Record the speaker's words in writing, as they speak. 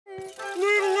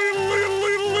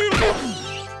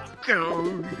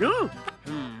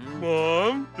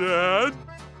Mom, Dad,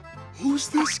 who's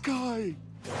this guy?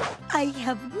 I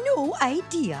have no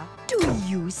idea. Do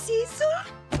you, Cecil?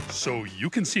 So you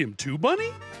can see him too,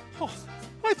 Bunny? Oh,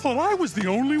 I thought I was the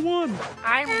only one.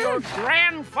 I'm your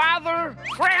grandfather,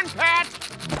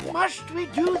 GrandPat. Must we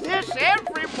do this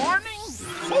every morning?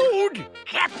 Food?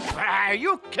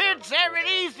 You kids have it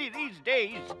easy these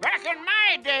days. Back in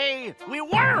my day, we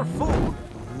were food.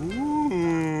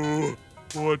 Ooh,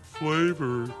 what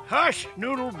flavor? Hush,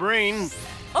 noodle brain.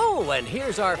 Oh, and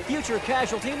here's our future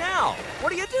casualty now.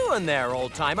 What are you doing there,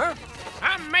 old-timer?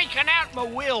 I'm making out my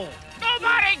will.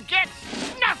 Nobody gets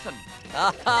nothing.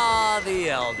 Ah, the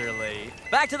elderly.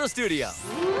 Back to the studio.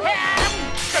 Great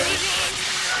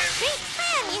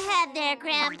plan you had there,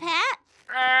 GrandPat.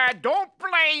 Don't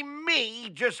blame me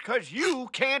just 'cause you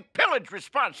can't pillage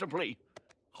responsibly.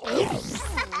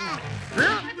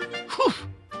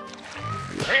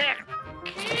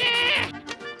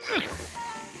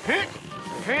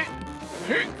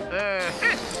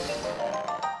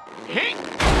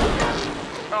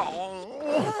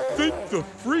 I think the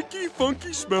freaky,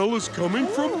 funky smell is coming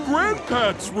from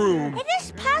GrandPat's room. It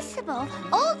is possible.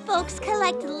 Old folks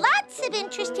collect lots of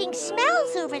interesting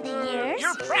smells over the years.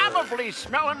 You're probably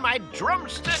smelling my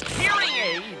drumstick hearing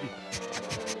aid.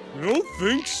 I don't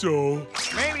think so.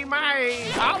 Maybe my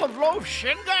olive loaf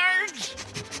shin guards?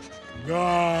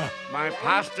 Nah. My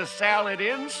pasta salad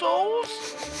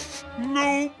insoles?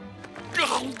 No.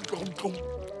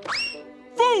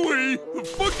 Phooey! The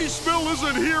funky smell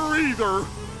isn't here either.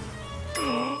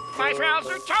 My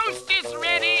trouser toast is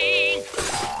ready!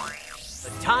 The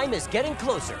time is getting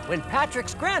closer when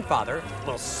Patrick's grandfather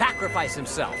will sacrifice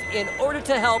himself in order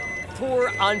to help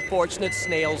poor, unfortunate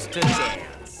snails to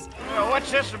dance.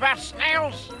 What's this about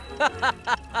snails?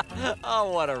 Oh,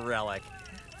 what a relic.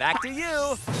 Back to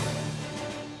you.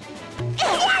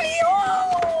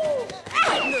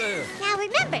 Now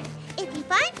remember, if you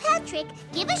find Patrick,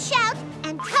 give a shout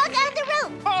and tug on the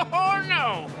rope. Oh,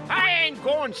 no! I ain't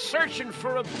going searching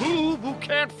for a boob who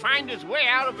can't find his way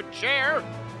out of a chair.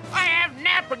 I have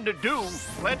napping to do.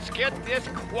 Let's get this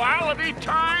quality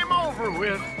time over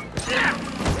with.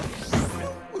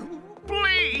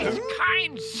 Please,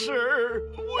 kind sir,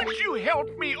 would you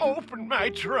help me open my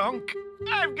trunk?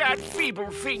 I've got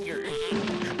feeble fingers.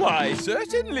 Why,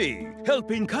 certainly.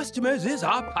 Helping customers is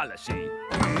our policy.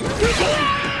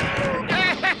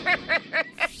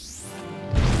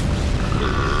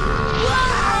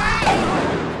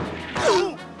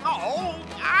 Oh,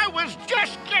 I was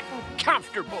just getting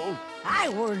comfortable. I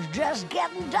was just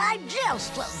getting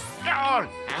digestive. Oh, I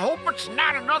hope it's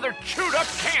not another chewed-up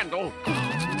candle.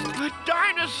 A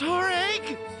dinosaur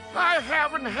egg? I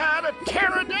haven't had a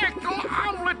pterodactyl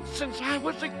omelet since I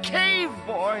was a cave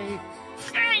boy.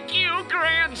 Thank you,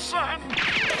 grandson.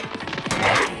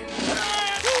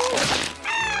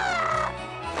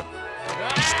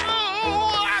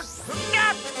 Oh,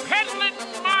 not peddling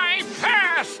my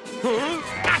past.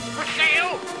 Not for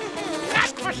sale. Not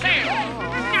for sale.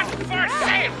 Not for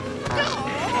sale.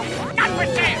 Not for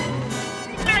sale.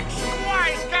 Next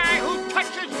wise guy who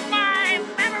touches my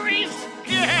memories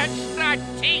gets the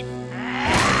teeth.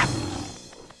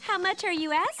 How much are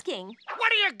you asking?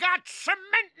 What do you got,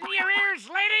 cement in your ears,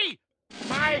 lady?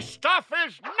 My stuff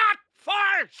is not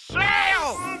for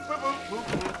sale!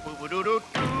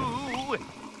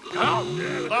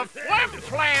 The Flim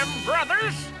Flam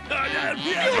Brothers!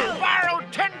 You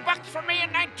borrowed $10 from me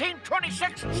in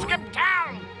 1926 and skipped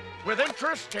town. With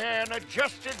interest and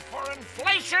adjusted for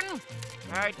inflation,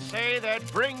 I'd say that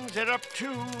brings it up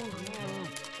to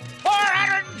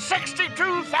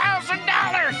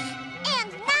 $462,000!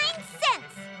 And 9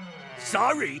 cents.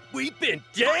 Sorry, we've been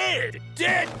dead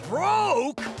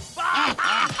broke.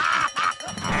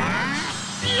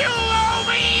 You owe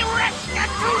me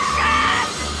restitution!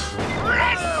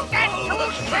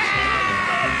 Restitution!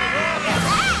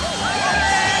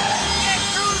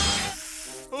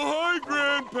 Hi,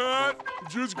 GrandPat.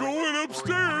 Just going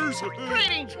upstairs.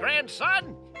 Greetings,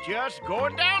 grandson. Just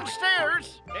going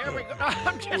downstairs. There we go.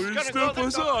 I'm just Please gonna step go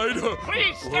aside.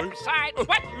 Please step aside.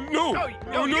 What? No,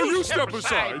 you step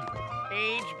aside.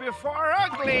 Age before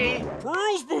ugly.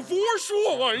 Pearls before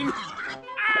swine.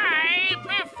 I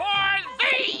before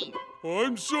thee.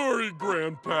 I'm sorry,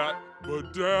 GrandPat,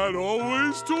 but Dad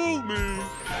always told me.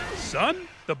 Son,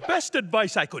 the best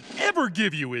advice I could ever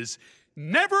give you is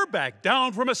never back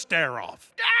down from a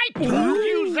stare-off. I told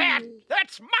you that.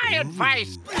 That's my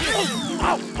advice.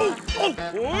 I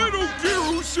don't care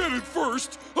who said it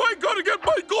first. I gotta get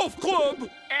my golf club.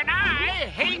 And I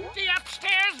hate the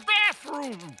upstairs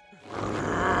bathroom.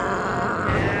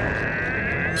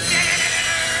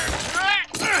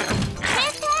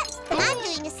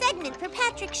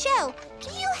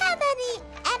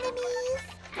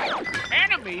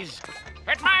 enemies.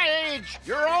 At my age,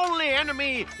 your only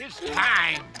enemy is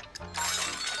time.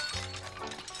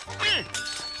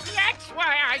 That's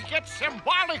why I get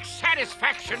symbolic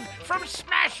satisfaction from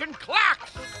smashing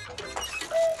clocks.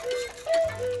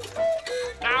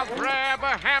 Now grab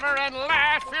a hammer and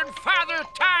laugh in Father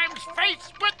Time's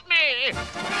face with me.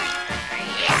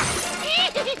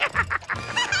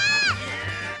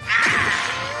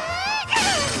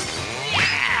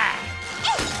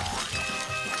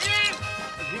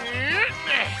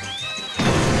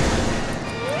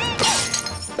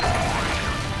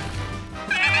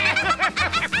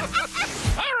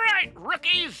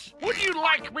 Rookies, would you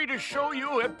like me to show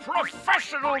you a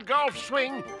professional golf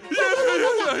swing?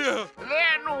 Yeah.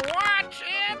 Then watch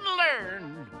and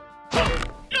learn.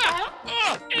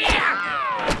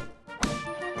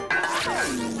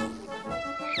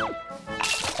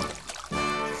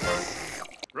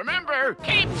 Remember,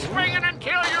 keep swinging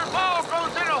until your ball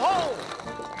goes in a hole.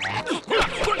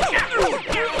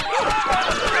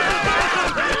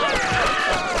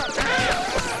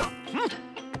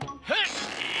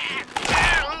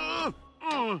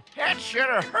 That should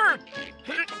have hurt.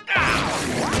 Good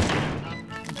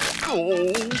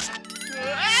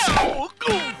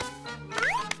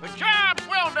job,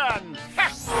 well done.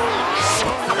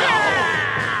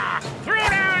 Throw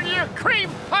down your cream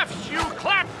puffs, you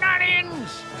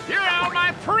clapnodians. You're all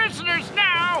my prisoners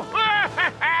now.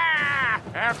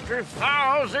 After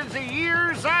thousands of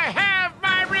years, I have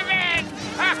my revenge.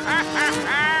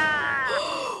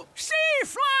 Sea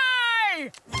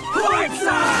fly! What's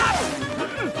up?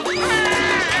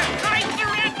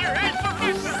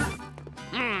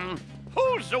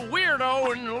 Who's the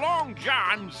weirdo in long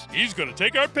johns? He's gonna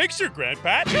take our picture,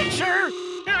 GrandPat. Picture?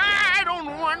 I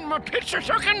don't want my picture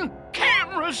taken.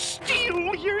 Cameras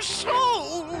steal your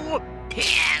soul.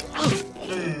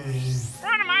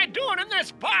 What am I doing in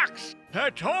this box? I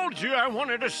told you I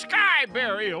wanted a sky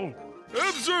burial.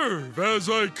 Observe as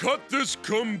I cut this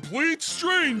complete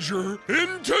stranger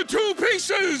into 2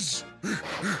 pieces. And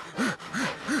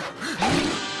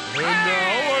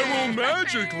now I will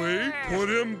magically put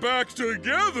him back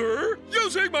together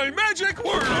using my magic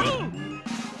word.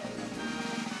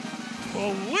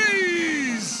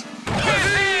 Please!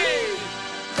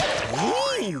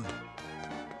 Ooh.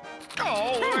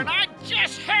 Oh, and I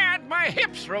just had my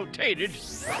hips rotated.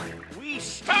 We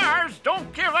stars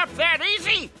don't give up that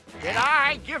easy. Did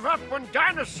I give up when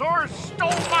dinosaurs stole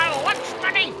my lunch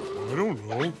money? I don't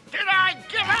know. Did I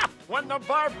give up when the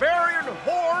barbarian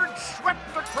horde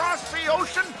swept across the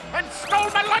ocean and stole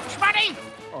my lunch money?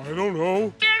 I don't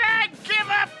know. Did I give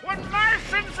up when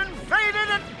Martians invaded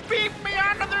and beamed me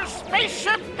onto their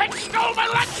spaceship and stole my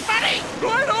lunch money?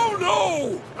 I don't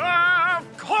know! Of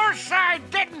course I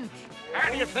didn't. How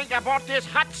do you think I bought this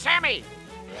hot Sammy?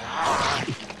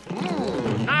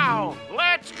 Now,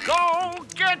 let's go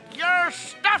get your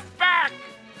stuff back.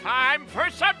 Time for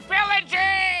some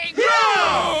pillaging!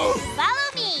 No!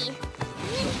 Follow me.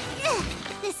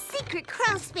 The secret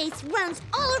crawl space runs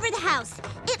all over the house.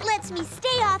 It lets me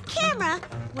stay off camera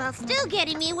while still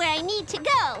getting me where I need to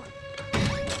go.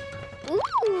 Ooh.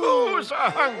 Who's a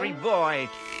hungry boy?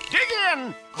 Dig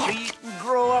in so you can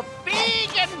grow up big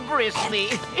and bristly.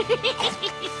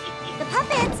 The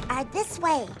puppets are this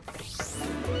way.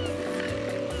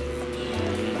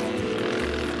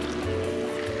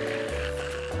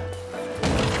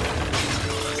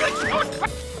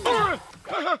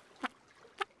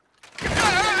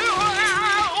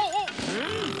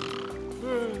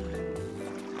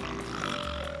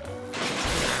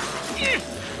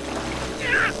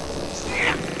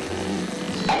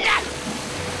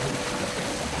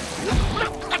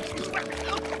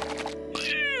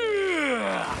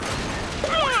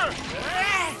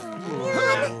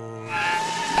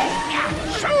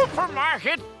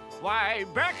 Supermarket? Why,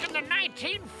 back in the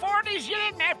 1940s, you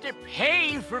didn't have to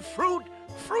pay for fruit.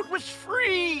 Fruit was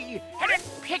free, and it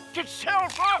picked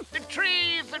itself off the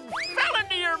trees and fell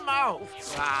into your mouth.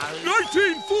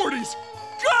 1940s!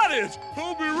 Got it!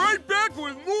 I'll be right back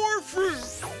with more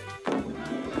fruit.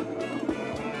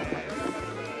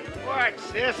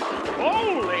 What's this?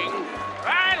 Bowling?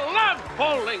 I love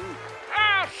bowling.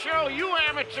 I'll show you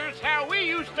amateurs how we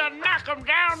used to knock them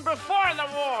down before the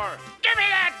war. Give me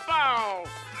that ball.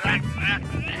 Hey,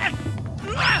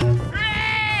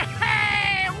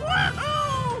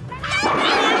 woohoo!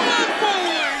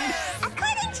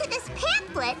 According to this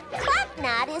pamphlet,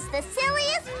 Clapnod is the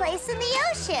silliest place in the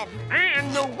ocean.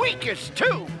 And the weakest,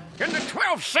 too. In the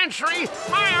 12th century,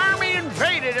 my army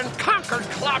invaded and conquered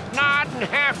Clapnod in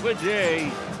half a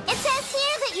day. It says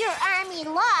here that your army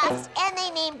lost, and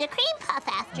they named a cream puff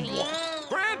after you.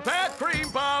 GrandPat Cream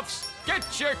Puffs,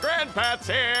 Get your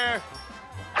GrandPats here.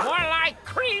 More like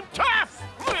cream tough.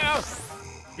 Well,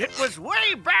 it was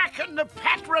way back in the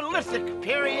Petrolithic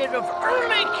period of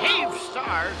early cave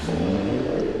stars.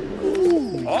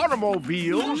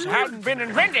 Automobiles hadn't been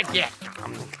invented yet.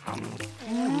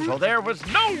 So there was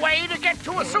no way to get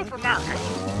to a supermarket.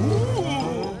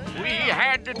 We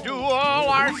had to do all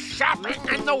our shopping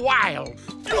in the wild,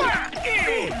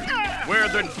 where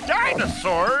the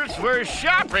dinosaurs were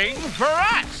shopping for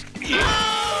us.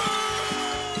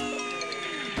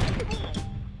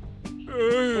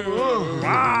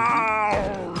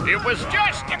 It was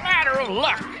just a matter of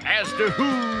luck as to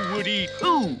who would eat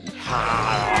who.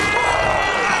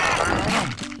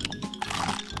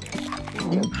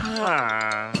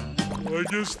 I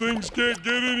guess things can't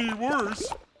get any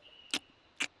worse.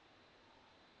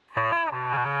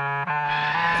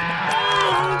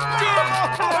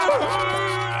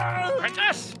 And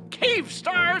us cave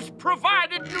stars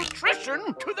provided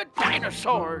nutrition to the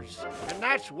dinosaurs. And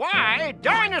that's why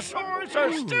dinosaurs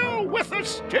are still with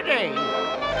us today.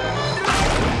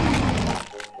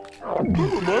 That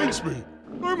reminds me,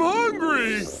 I'm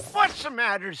hungry. What's the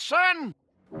matter, son?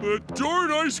 That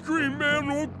darn ice cream man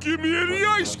won't give me any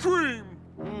ice cream.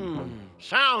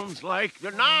 Sounds like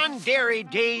the non-dairy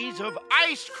days of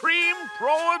ice cream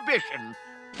prohibition.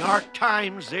 Dark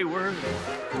times they were.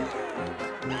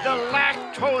 The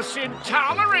lactose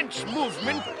intolerance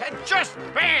movement had just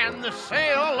banned the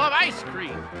sale of ice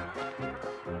cream.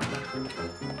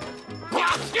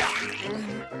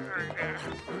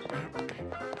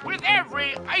 With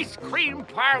every ice cream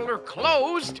parlor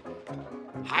closed,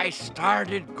 I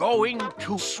started going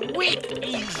to Sweet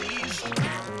Easies.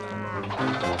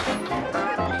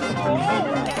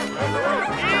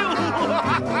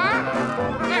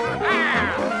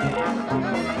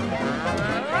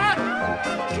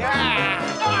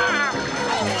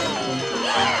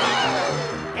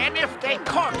 And if they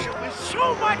caught you with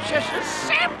so much as a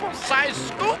sample-size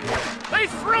scoop, they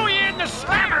threw you in the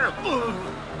slammer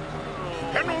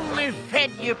and only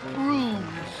fed you prunes.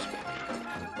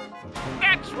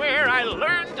 That's where I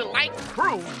learned to like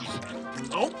prunes.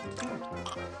 Oh.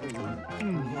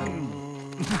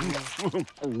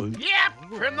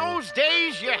 Yep, in those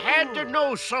days you had to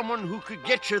know someone who could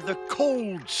get you the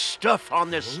cold stuff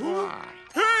on the sly.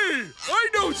 Hey, I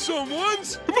know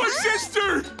someone's. My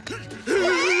sister.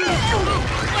 Wait,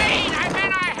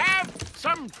 I have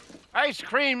some ice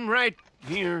cream right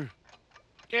here.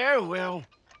 Yeah, well.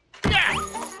 Yeah.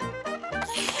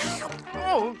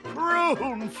 Oh,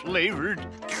 prune flavored.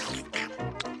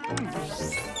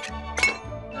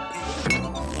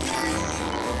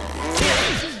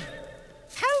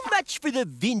 How much for the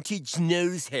vintage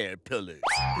nose hair pullers?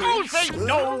 Those ain't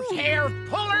nose hair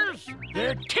pullers.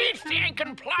 They're teeth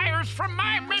yanking pliers from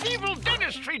my medieval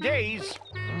dentistry days.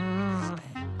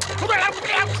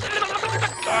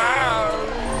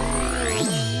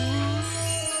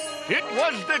 It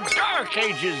was the Dark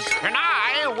Ages, and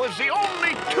I was the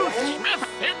only toothsmith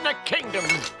in the kingdom.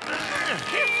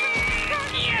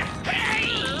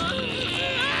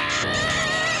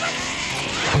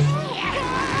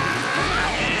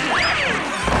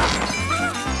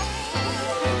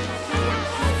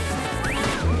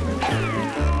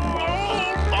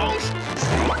 Almost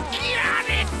got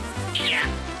it.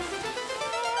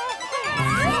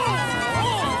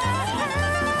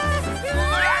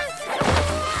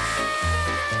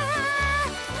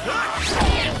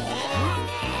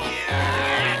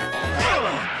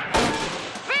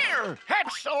 There,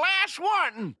 that's the last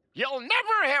one. You'll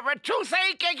never have a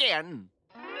toothache again.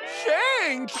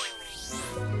 Thanks.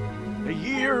 The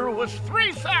year was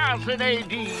 3000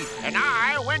 AD, and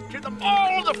I went to the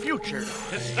Mall of the Future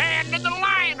to stand in the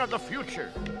line of the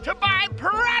future, to buy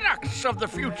products of the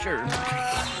future.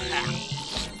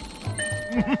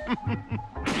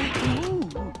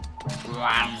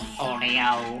 One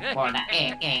Oreo for the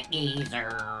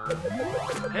easer.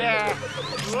 Yeah.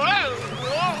 Whoa!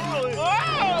 Whoa!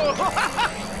 Whoa!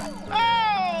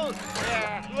 Oh!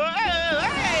 Yeah. Whoa!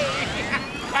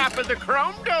 Hey! Top of the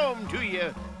Chrome Dome to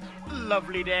you.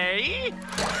 Lovely day.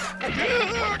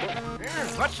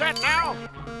 What's that now?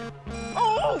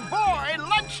 Oh, boy,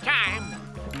 lunchtime.